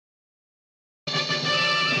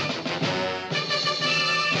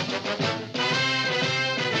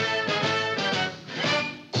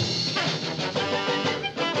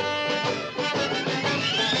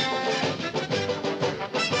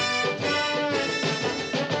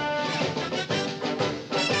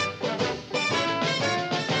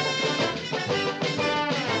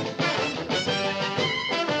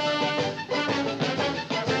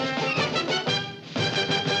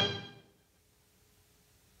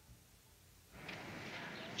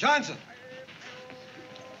Johnson.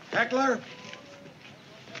 Heckler.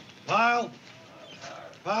 Pyle.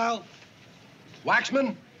 Pyle.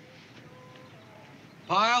 Waxman.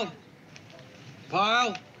 Pyle.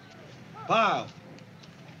 Pyle. Pyle.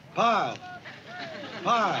 Pyle.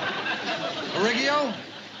 Pyle. Origio.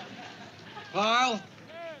 Pyle.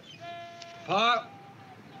 Pyle.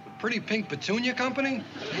 Pretty Pink Petunia Company?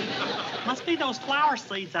 Must be those flower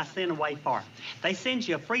seeds I sent away for. They send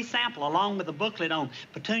you a free sample along with a booklet on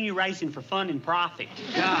petunia raising for fun and profit.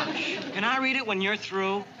 Gosh, can I read it when you're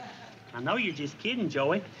through? I know you're just kidding,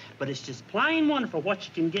 Joey, but it's just plain wonderful what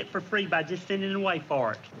you can get for free by just sending it away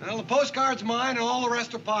for it. Well, the postcard's mine and all the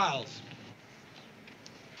rest are Pyle's.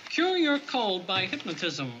 Cure your cold by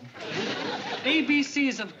hypnotism.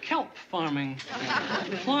 ABCs of kelp farming.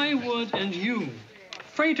 Plywood and yew.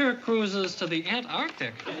 Freighter cruises to the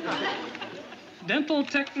Antarctic. Dental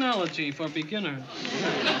technology for beginners.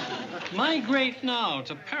 Migrate now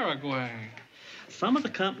to Paraguay. Some of the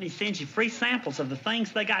companies send you free samples of the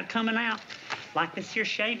things they got coming out. Like this here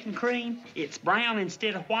shaving cream. It's brown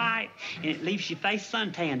instead of white, and it leaves your face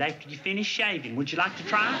suntanned after you finish shaving. Would you like to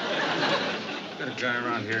try it? Got a guy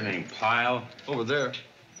around here named Pyle. Over there.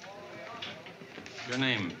 Your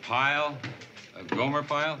name Pyle? Gomer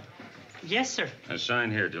Pyle? Yes, sir.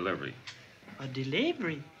 Sign here, delivery. A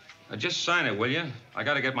delivery? Just sign it, will you? I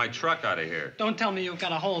gotta get my truck out of here. Don't tell me you've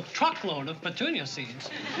got a whole truckload of petunia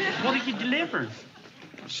seeds. What are you delivering?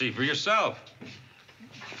 See for yourself.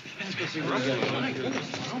 This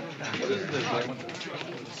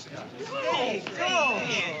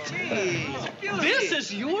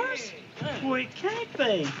is yours? Well, it can't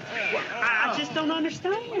be. Well, I just don't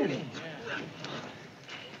understand.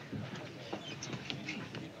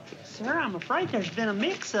 Sir, I'm afraid there's been a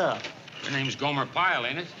mix-up. Your name's Gomer Pyle,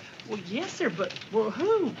 ain't it? Well, yes, sir, but well,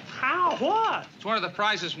 who? How? What? It's one of the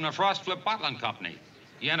prizes from the Frost Flip Bottling Company.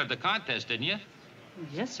 You entered the contest, didn't you?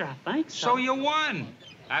 Yes, sir, I think so. So you won.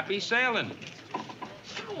 Happy sailing.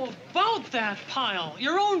 How about that, Pyle?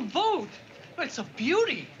 Your own boat. It's a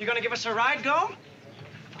beauty. You gonna give us a ride, Go?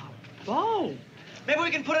 Oh. Maybe we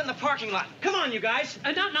can put it in the parking lot. Come on, you guys.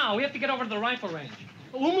 Not now. We have to get over to the rifle range.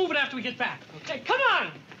 We'll move it after we get back. Okay, come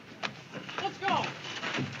on. Let's go.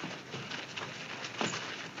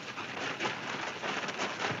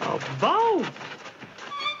 A boat.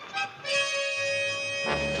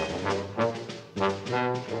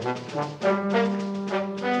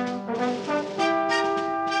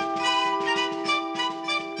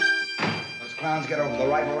 Those clowns get over the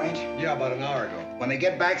rifle range? Yeah, about an hour ago. When they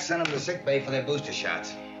get back, send them to sick bay for their booster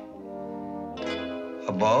shots.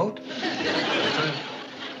 A boat?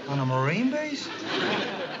 On a Marine base?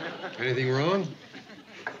 Anything wrong?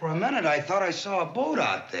 For a minute, I thought I saw a boat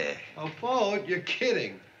out there. A boat? You're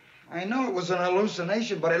kidding. I know it was an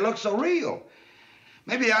hallucination, but it looked so real.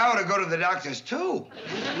 Maybe I ought to go to the doctors, too.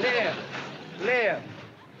 Left.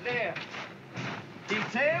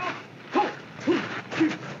 Detail.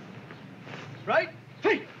 Right.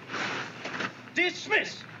 Hey.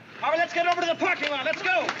 Dismiss. All right, let's get over to the parking lot. Let's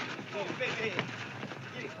go.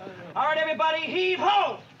 All right, everybody, heave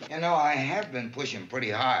ho. You know, I have been pushing pretty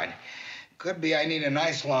hard. Could be I need a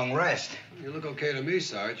nice long rest. You look okay to me,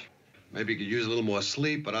 Sarge. Maybe you could use a little more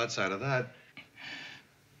sleep, but outside of that...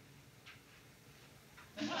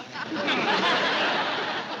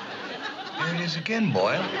 Here it is again,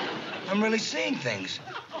 Boyle. I'm really seeing things.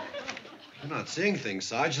 You're not seeing things,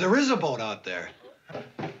 Sarge. There is a boat out there.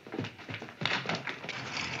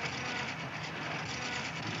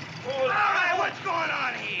 All right, what's going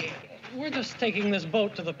on here? We're just taking this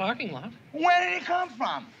boat to the parking lot. Where did it come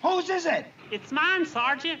from? Whose is it? It's mine,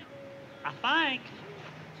 Sergeant. I think.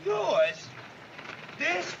 Yours?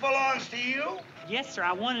 This belongs to you? Yes, sir.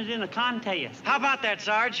 I won it in a contest. How about that,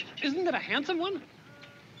 Sarge? Isn't that a handsome one?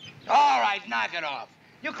 All right, knock it off.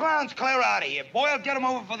 You clowns clear out of here. Boyle, get them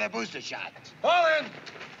over for their booster shots. All in.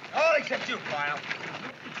 All except you, Pyle.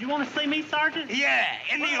 You want to see me, Sergeant? Yeah,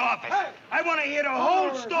 in the office. I want to hear the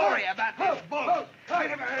whole story about this boat. I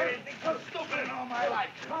never heard anything so stupid in all my life.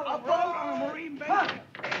 A boat on a Marine base.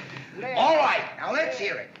 All right, now let's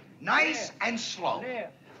hear it. Nice and slow.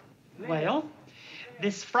 Well,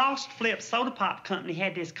 this Frost Flip Soda Pop Company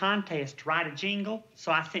had this contest to write a jingle,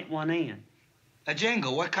 so I sent one in. A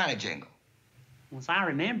jingle? What kind of jingle? Once I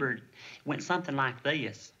remembered, it went something like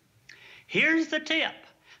this. Here's the tip.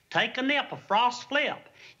 Take a nip of Frost Flip.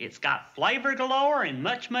 It's got flavor galore and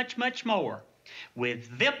much, much, much more. With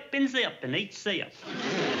vip and zip in each sip.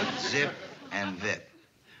 Zip and vip.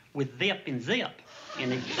 With vip and zip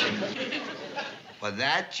in each sip. For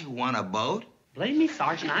that, you want a boat? Believe me,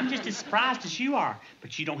 Sergeant, I'm just as surprised as you are.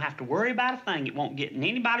 But you don't have to worry about a thing. It won't get in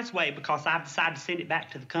anybody's way because I've decided to send it back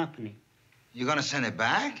to the company. You gonna send it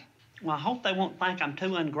back? Well, I hope they won't think I'm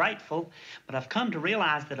too ungrateful, but I've come to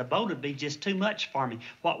realize that a boat would be just too much for me,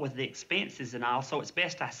 what with the expenses and all, so it's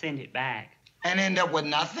best I send it back. And end up with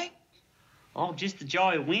nothing? Oh, just the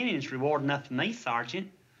joy of winning is reward enough for me, Sergeant.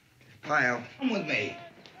 Pyle, come with me.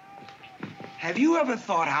 Have you ever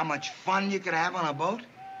thought how much fun you could have on a boat?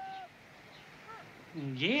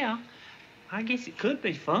 Yeah, I guess it could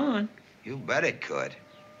be fun. You bet it could.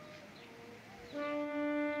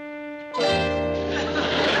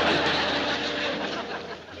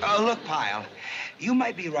 Oh, look, Pyle, you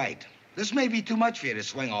might be right. This may be too much for you to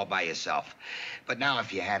swing all by yourself. But now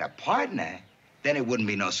if you had a partner, then it wouldn't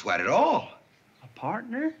be no sweat at all. A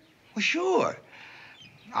partner? Well, sure.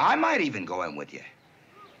 I might even go in with you.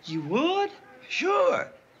 You would? Sure.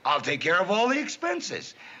 I'll take care of all the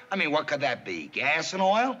expenses. I mean, what could that be? Gas and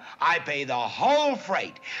oil? I pay the whole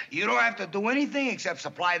freight. You don't have to do anything except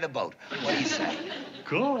supply the boat. What do you say?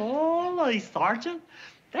 Golly, Sergeant.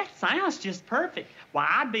 That sounds just perfect. Why,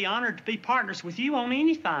 I'd be honored to be partners with you on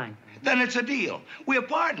anything. Then it's a deal. We're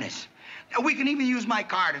partners. We can even use my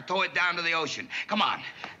car to tow it down to the ocean. Come on.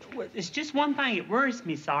 Well, it's just one thing that worries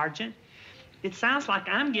me, Sergeant. It sounds like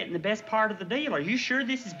I'm getting the best part of the deal. Are you sure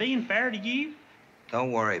this is being fair to you?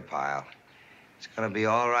 Don't worry, Pyle. It's gonna be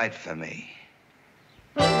all right for me.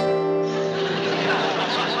 Yes,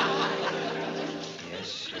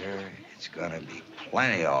 sir. It's gonna be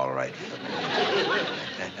plenty all right for me.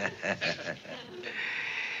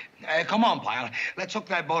 Come on, Pyle. Let's hook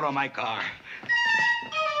that boat on my car.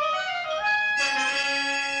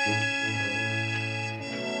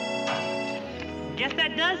 Guess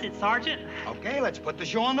that does it, Sergeant. Okay, let's put the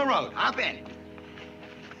show on the road. Hop in.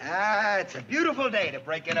 It's a beautiful day to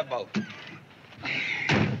break in a boat.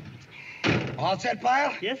 All set,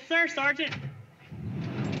 Pyle? Yes, sir, Sergeant.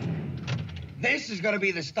 This is going to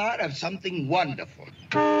be the start of something wonderful.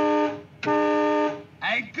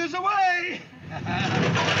 Anchors away!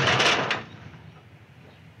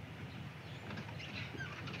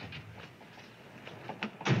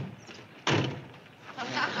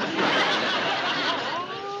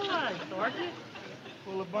 Sergeant.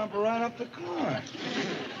 Pull the bumper right up the car.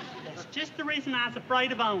 That's just the reason I was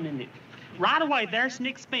afraid of owning it. Right away, there's an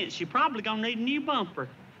expense. You're probably gonna need a new bumper.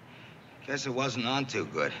 Guess it wasn't on too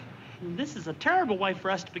good. This is a terrible way for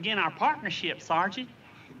us to begin our partnership, Sergeant.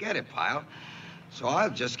 Forget it, Pyle. So I'll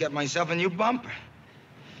just get myself a new bumper.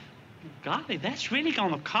 Golly, that's really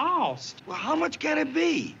gonna cost. Well, how much can it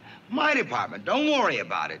be? My department. Don't worry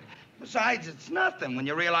about it. Besides, it's nothing when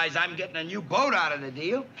you realize I'm getting a new boat out of the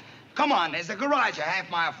deal. Come on, there's a garage a half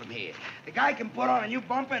mile from here. The guy can put on a new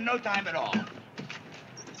bumper in no time at all.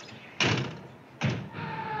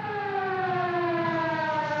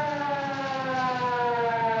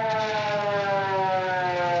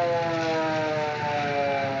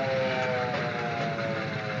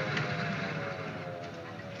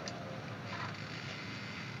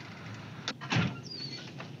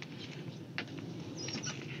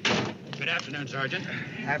 Good afternoon, Sergeant.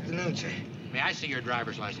 Afternoon, sir. May I see your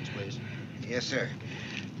driver's license, please? Yes, sir.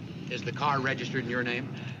 Is the car registered in your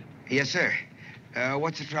name? Yes, sir.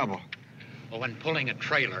 What's the trouble? Well, when pulling a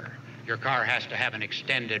trailer, your car has to have an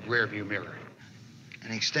extended rearview mirror.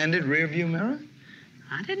 An extended rearview mirror?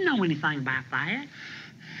 I didn't know anything about that.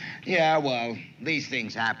 Yeah, well, these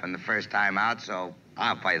things happen the first time out, so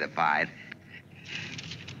I'll pay the fine.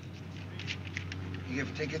 You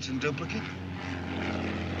give tickets in duplicate?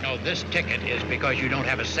 No, this ticket is because you don't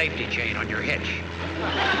have a safety chain on your hitch.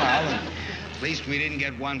 Well, at least we didn't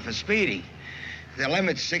get one for speeding. The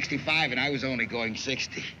limit's 65, and I was only going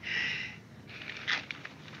 60.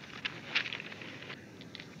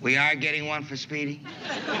 We are getting one for speeding?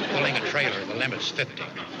 Pulling a trailer, the limit's 50.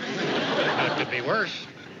 It could be worse.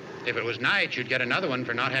 If it was night, you'd get another one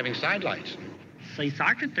for not having side lights. See,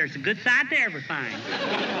 Sergeant, there's a good side to everything.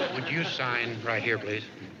 Would you sign right here, please?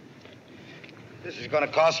 This is going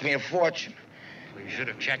to cost me a fortune. Well, you should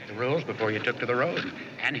have checked the rules before you took to the road.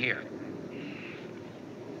 And here.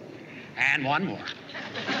 And one more.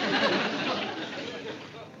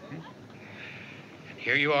 And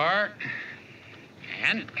here you are.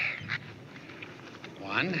 And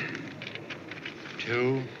 1,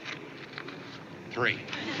 2, 3. You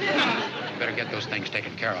better get those things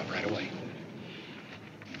taken care of right away.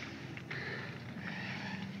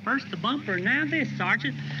 First the bumper, now this,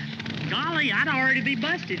 Sergeant. Golly, I'd already be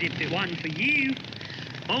busted if it wasn't for you.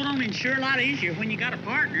 Boat on insure a lot easier when you got a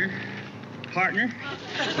partner. Partner.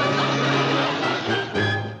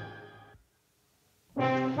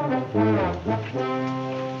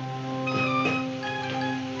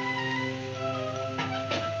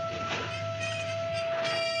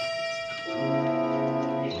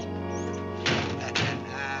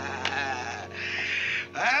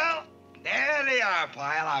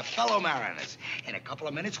 our fellow mariners. In a couple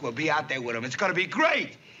of minutes, we'll be out there with them. It's going to be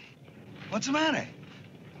great. What's the matter?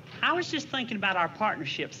 I was just thinking about our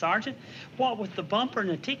partnership, Sergeant. What with the bumper and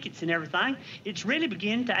the tickets and everything, it's really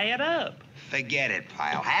beginning to add up. Forget it,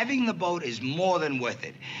 Pyle. Having the boat is more than worth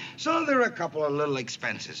it. So there are a couple of little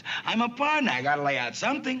expenses. I'm a partner. I got to lay out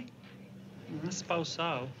something. I suppose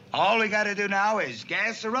so. All we got to do now is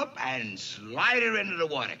gas her up and slide her into the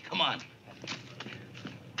water. Come on.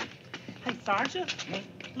 Hey, Sergeant,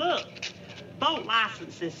 look. Boat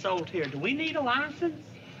license is sold here. Do we need a license?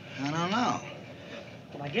 I don't know.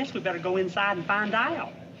 Well, I guess we better go inside and find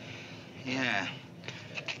out. Yeah.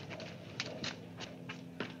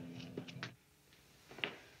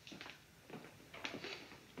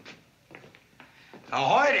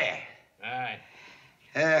 Ahoy there.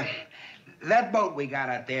 Aye. That boat we got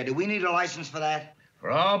out there, do we need a license for that?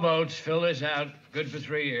 For all boats, fill this out. Good for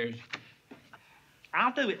 3 years.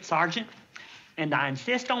 I'll do it, Sergeant. And I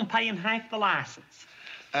insist on paying half the license.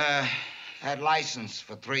 That license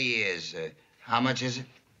for 3 years, how much is it?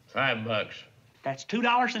 $5. That's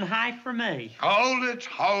 $2 and a half for me.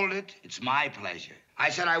 Hold it. It's my pleasure. I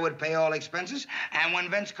said I would pay all expenses, and when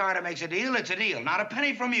Vince Carter makes a deal, it's a deal. Not a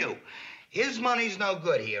penny from you. His money's no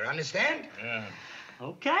good here, understand? Yeah.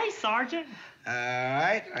 Okay, Sergeant. All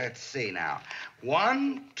right, let's see now.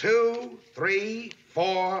 1, 2, 3,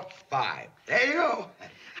 4, 5. There you go.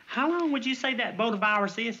 How long would you say that boat of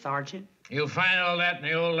ours is, Sergeant? You'll find all that in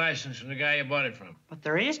the old license from the guy you bought it from. But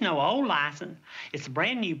there is no old license. It's a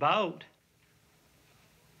brand new boat.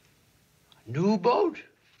 New boat?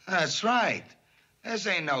 That's right. This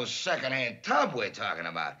ain't no second-hand tub we're talking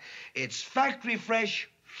about. It's factory fresh,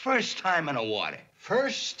 first time in the water.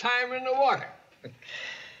 First time in the water.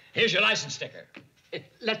 Here's your license sticker.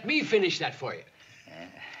 Let me finish that for you.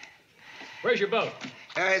 Where's your boat?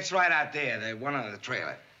 It's right out there, the one on the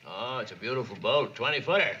trailer. Oh, it's a beautiful boat,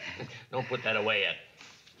 20-footer. Don't put that away yet.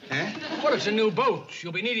 Huh? What, it's a new boat.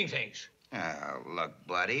 You'll be needing things. Oh, look,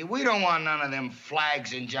 buddy, we don't want none of them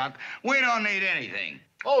flags and junk. We don't need anything.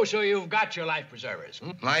 Oh, so you've got your life preservers,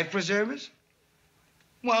 hmm? Life preservers?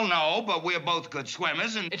 Well, no, but we're both good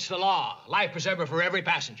swimmers, and... It's the law. Life preserver for every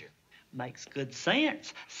passenger. Makes good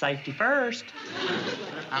sense. Safety first.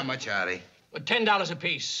 How much are they? $10 a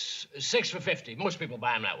piece. 6 for 50. Most people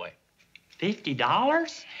buy them that way.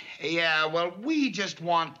 $50? Yeah, well, we just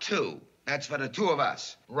want 2. That's for the 2 of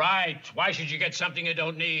us. Right. Why should you get something you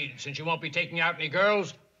don't need? Since you won't be taking out any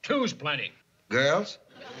girls, 2's plenty. Girls?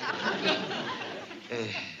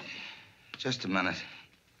 Just a minute.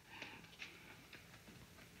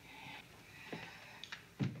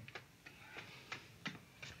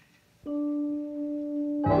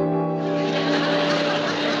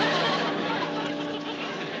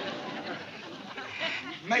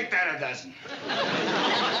 Make that a dozen.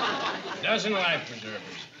 Dozen life preservers.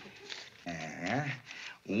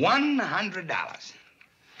 $100.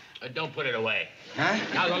 Don't put it away. Huh?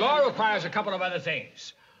 Now, the law requires a couple of other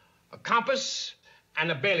things. A compass and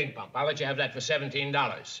a bailing pump. I'll let you have that for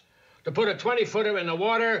 $17. To put a 20-footer in the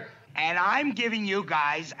water... And I'm giving you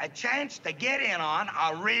guys a chance to get in on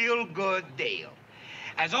a real good deal.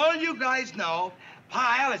 As all you guys know,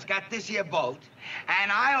 Pyle has got this here boat, and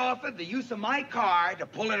I offered the use of my car to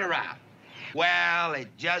pull it around. Well, it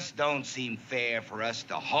just don't seem fair for us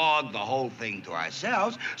to hog the whole thing to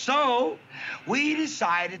ourselves, so we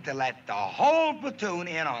decided to let the whole platoon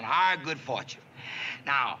in on our good fortune.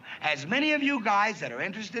 Now, as many of you guys that are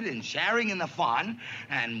interested in sharing in the fun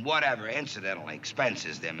and whatever incidental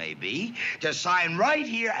expenses there may be, just sign right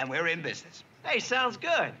here and we're in business. Hey, sounds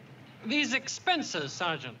good. These expenses,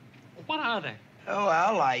 Sergeant, what are they? Oh,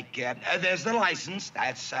 well, like, there's the license.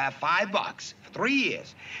 That's $5 for 3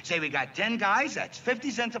 years. Say we got 10 guys, that's 50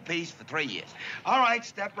 cents apiece for 3 years. All right,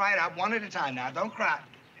 step right up, one at a time now. Don't cry.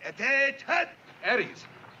 Eddie's.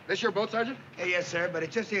 This your boat, Sergeant? Yes, sir, but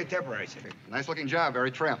it's just here temporary, sir. Nice-looking job, very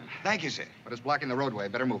trim. Thank you, sir. But it's blocking the roadway.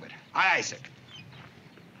 Better move it. Aye, aye, sir.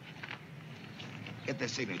 Get the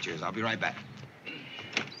signatures. I'll be right back.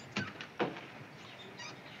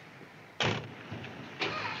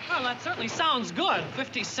 Well, that certainly sounds good.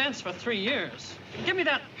 50 cents for 3 years. Give me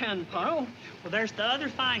that pen, Pyle. Well, there's the other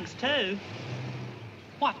things, too.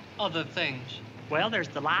 What other things? Well, there's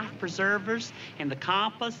the life preservers and the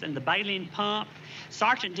compass and the bailing pump.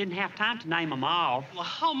 Sergeant didn't have time to name them all. Well,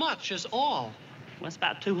 how much is all? Well, it's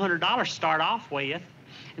about $200 to start off with.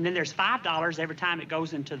 And then there's $5 every time it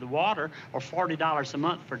goes into the water, or $40 a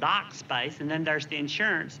month for dock space. And then there's the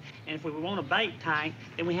insurance. And if we want a bait tank,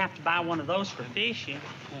 then we have to buy one of those for fishing.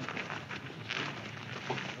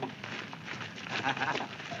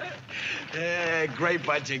 Great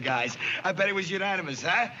bunch of guys. I bet it was unanimous,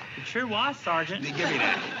 huh? It sure was, Sergeant. Give me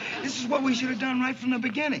that. This is what we should have done right from the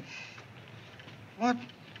beginning. What?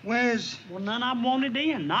 Where's... Well, none of them wanted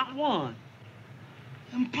in, not one.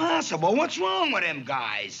 Impossible. What's wrong with them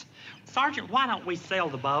guys? Sergeant, why don't we sell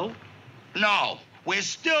the boat? No. We're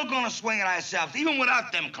still gonna swing it ourselves, even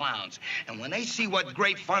without them clowns. And when they see what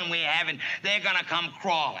great fun we're having, they're gonna come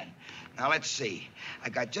crawling. Now, let's see. I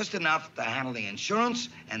got just enough to handle the insurance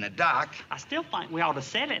and the dock. I still think we ought to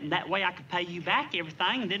sell it, and that way I could pay you back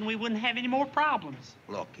everything, and then we wouldn't have any more problems.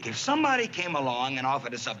 Look, if somebody came along and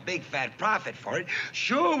offered us a big fat profit for it,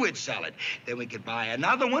 sure we'd sell it. Then we could buy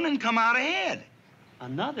another one and come out ahead.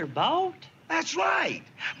 Another boat? That's right.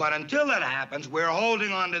 But until that happens, we're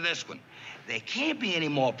holding on to this one. There can't be any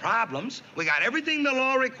more problems. We got everything the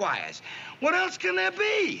law requires. What else can there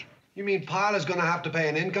be? You mean Pyle is going to have to pay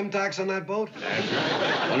an income tax on that boat? That's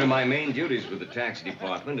right. One of my main duties with the tax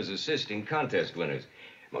department is assisting contest winners.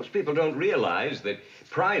 Most people don't realize that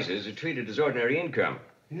prizes are treated as ordinary income.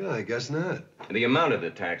 Yeah, I guess not. The amount of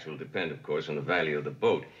the tax will depend, of course, on the value of the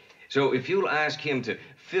boat. So if you'll ask him to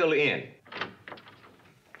fill in.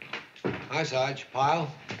 Hi, Sarge. Pyle?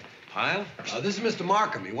 Pyle? This is Mr.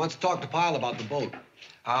 Markham. He wants to talk to Pyle about the boat.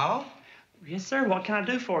 Oh? Yes, sir. What can I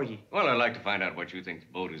do for you? Well, I'd like to find out what you think the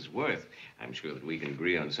boat is worth. I'm sure that we can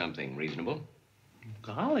agree on something reasonable.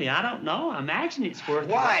 Golly, I don't know. I imagine it's worth...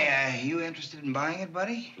 Why? Are you interested in buying it,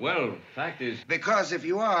 buddy? Well, fact is... Because if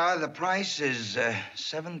you are, the price is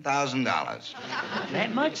 $7,000.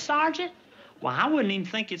 That much, Sergeant? Well, I wouldn't even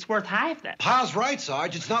think it's worth half that. Pyle's right,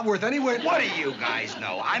 Sarge. It's not worth anywhere... What do you guys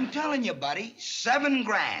know? I'm telling you, buddy, $7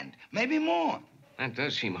 grand. Maybe more. That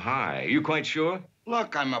does seem high. Are you quite sure?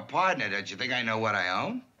 Look, I'm a partner. Don't you think I know what I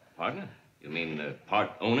own? Partner? You mean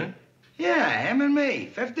part owner? Yeah, him and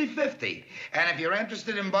me, 50-50. And if you're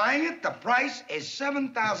interested in buying it, the price is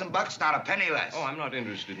 $7,000, not a penny less. Oh, I'm not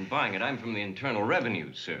interested in buying it. I'm from the Internal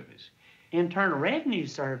Revenue Service. Internal Revenue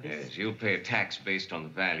Service? Yes, you'll pay a tax based on the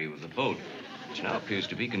value of the boat, which now appears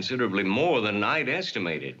to be considerably more than I'd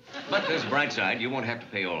estimated. But there's a bright side. You won't have to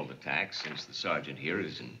pay all the tax, since the sergeant here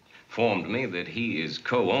has informed me that he is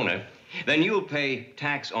co-owner. Then you'll pay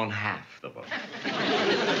tax on half the boat.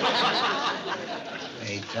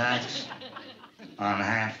 Pay tax on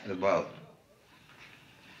half the boat.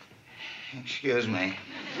 Excuse me.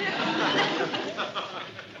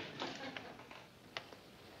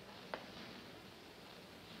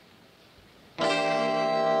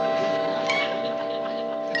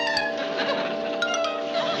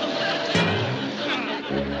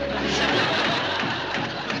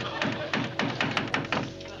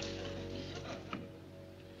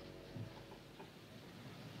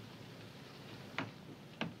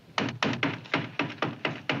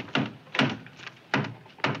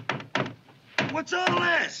 What's all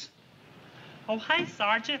this? Oh, hey,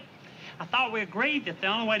 Sergeant. I thought we agreed that the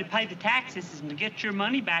only way to pay the taxes and to get your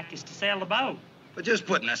money back is to sell the boat. But just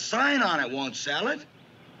putting a sign on it won't sell it.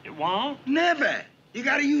 It won't? Never. You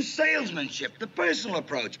gotta use salesmanship, the personal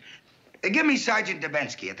approach. Give me Sergeant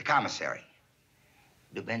Dubensky at the commissary.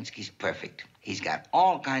 Dubensky's perfect. He's got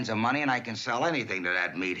all kinds of money, and I can sell anything to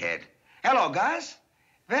that meathead. Hello, Gus.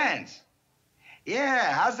 Vince.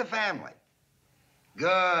 Yeah, how's the family?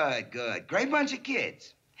 Good, good. Great bunch of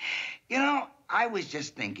kids. You know, I was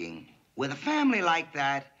just thinking, with a family like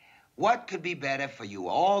that, what could be better for you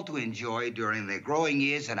all to enjoy during their growing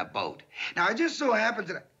years than a boat? Now, it just so happens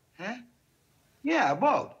that... Huh? Yeah, a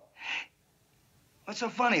boat. What's so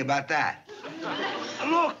funny about that?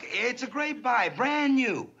 Look, it's a great buy, brand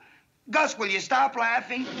new. Gus, will you stop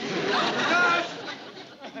laughing? Gus!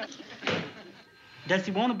 Does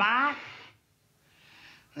he want to buy it?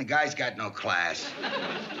 The guy's got no class.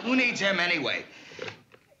 Who needs him anyway?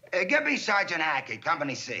 Get me Sergeant Hackett,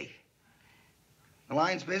 Company C. The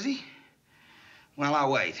line's busy? Well, I'll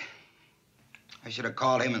wait. I should have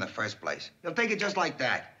called him in the first place. He'll take it just like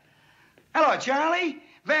that. Hello, Charlie.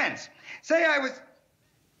 Vince. Say I was...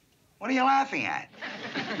 What are you laughing at?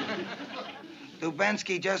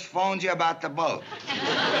 Dubensky just phoned you about the boat.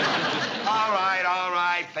 All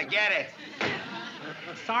right. Forget it.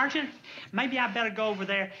 Sergeant, maybe I better go over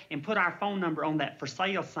there and put our phone number on that for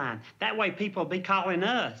sale sign. That way people will be calling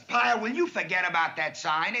us. Pyle, will you forget about that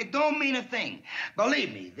sign? It don't mean a thing.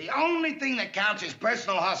 Believe me, the only thing that counts is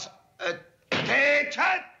personal hustle. At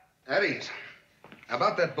ease. How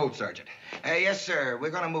about that boat, Sergeant? Yes, sir.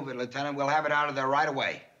 We're going to move it, Lieutenant. We'll have it out of there right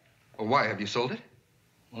away. Well, why? Have you sold it?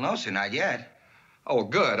 Well, no, sir, not yet. Oh,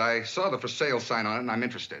 good. I saw the for sale sign on it, and I'm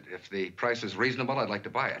interested. If the price is reasonable, I'd like to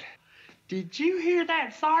buy it. Did you hear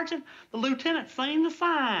that, Sergeant? The lieutenant's seen the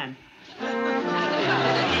sign.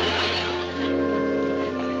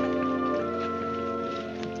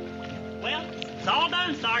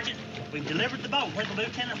 Sergeant. We've delivered the boat where the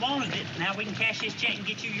lieutenant wanted it. Now we can cash his check and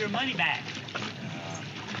get you your money back.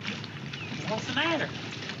 What's the matter?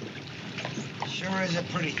 Sure is a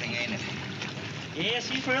pretty thing, ain't it? Yeah,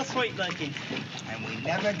 she's real sweet looking. And we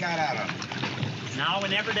never got out of it. No, we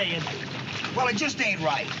never did. Well, it just ain't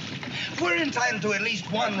right. We're entitled to at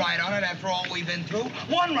least one ride on it after all we've been through.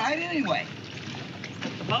 One ride anyway.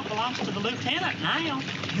 But the boat belongs to the lieutenant now.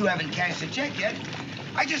 You haven't cashed the check yet.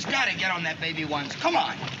 I just gotta get on that baby once. Come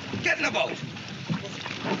on, get in the boat.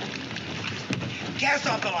 Cast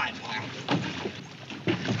off the line, Pyle.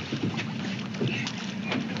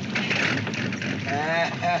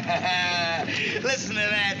 Listen to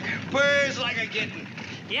that. Purrs like a kitten.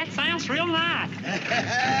 Yeah, it sounds real nice.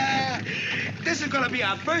 This is gonna be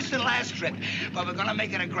our first and last trip, but we're gonna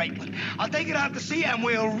make it a great one. I'll take it out to sea and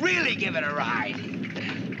we'll really give it a ride.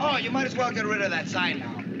 Oh, you might as well get rid of that sign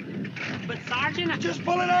now. But, Sergeant... Just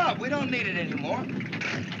pull it up. We don't need it anymore.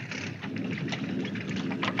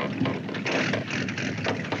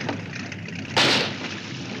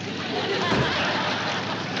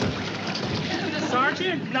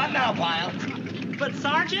 Sergeant? Not now, Pyle. But,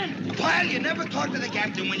 Sergeant... Pyle, you never talk to the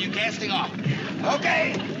captain when you're casting off.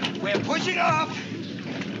 Okay, we're pushing off.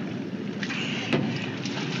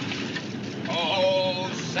 Oh,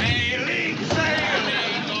 sailing,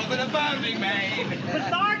 sailing over the bounding main. But,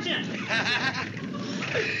 Sergeant...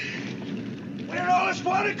 Where did all this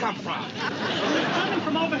water come from? It's coming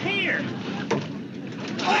from over here.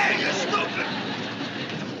 Pyle, you're stupid.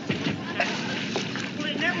 Well,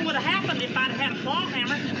 it never would have happened if I'd had a claw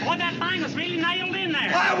hammer. Boy, that thing was really nailed in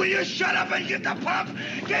there. Pyle, will you shut up and get the pump?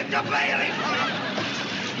 Get the bailing pump.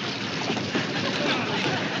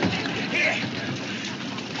 Here.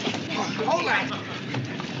 Hold that.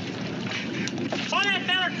 Boy, that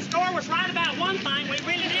fella at the store was right about one thing. We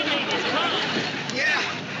really did need this pump. Yeah.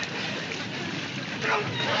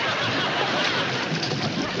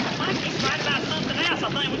 Frankie's right about something else. I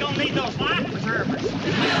think we're going to need those life preservers.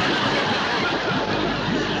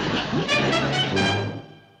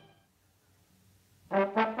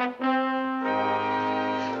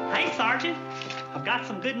 Hey, Sergeant. I've got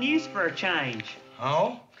some good news for a change.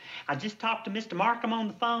 Oh? I just talked to Mr. Markham on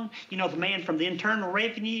the phone, you know, the man from the Internal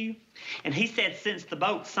Revenue, and he said since the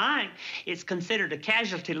boat sank, it's considered a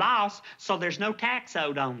casualty loss, so there's no tax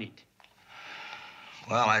owed on it.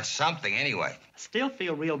 Well, that's something anyway. I still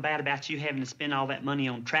feel real bad about you having to spend all that money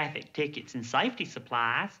on traffic tickets and safety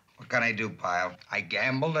supplies. What can I do, Pyle? I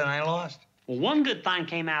gambled and I lost. Well, one good thing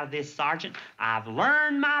came out of this, Sergeant. I've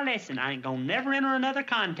learned my lesson. I ain't gonna never enter another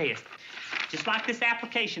contest. Just like this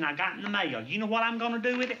application I got in the mail. You know what I'm gonna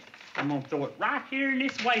do with it? I'm gonna throw it right here in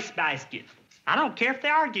this wastebasket. I don't care if they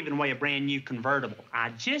are giving away a brand new convertible. I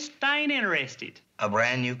just ain't interested. A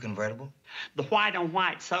brand new convertible? The White on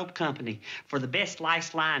White Soap Company for the best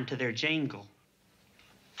last line to their jingle.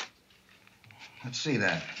 Let's see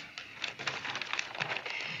that.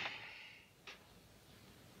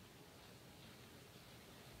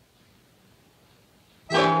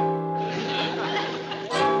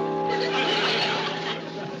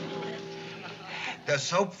 The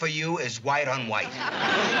soap for you is white on white.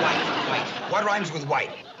 White, white. What rhymes with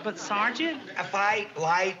white? But, Sergeant... Fight,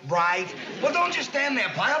 light, bright. Well, don't just stand there,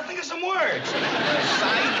 Pyle. Think of some words.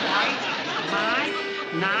 Sight, white. Night,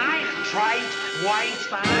 night. Trite, white.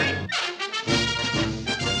 Sight.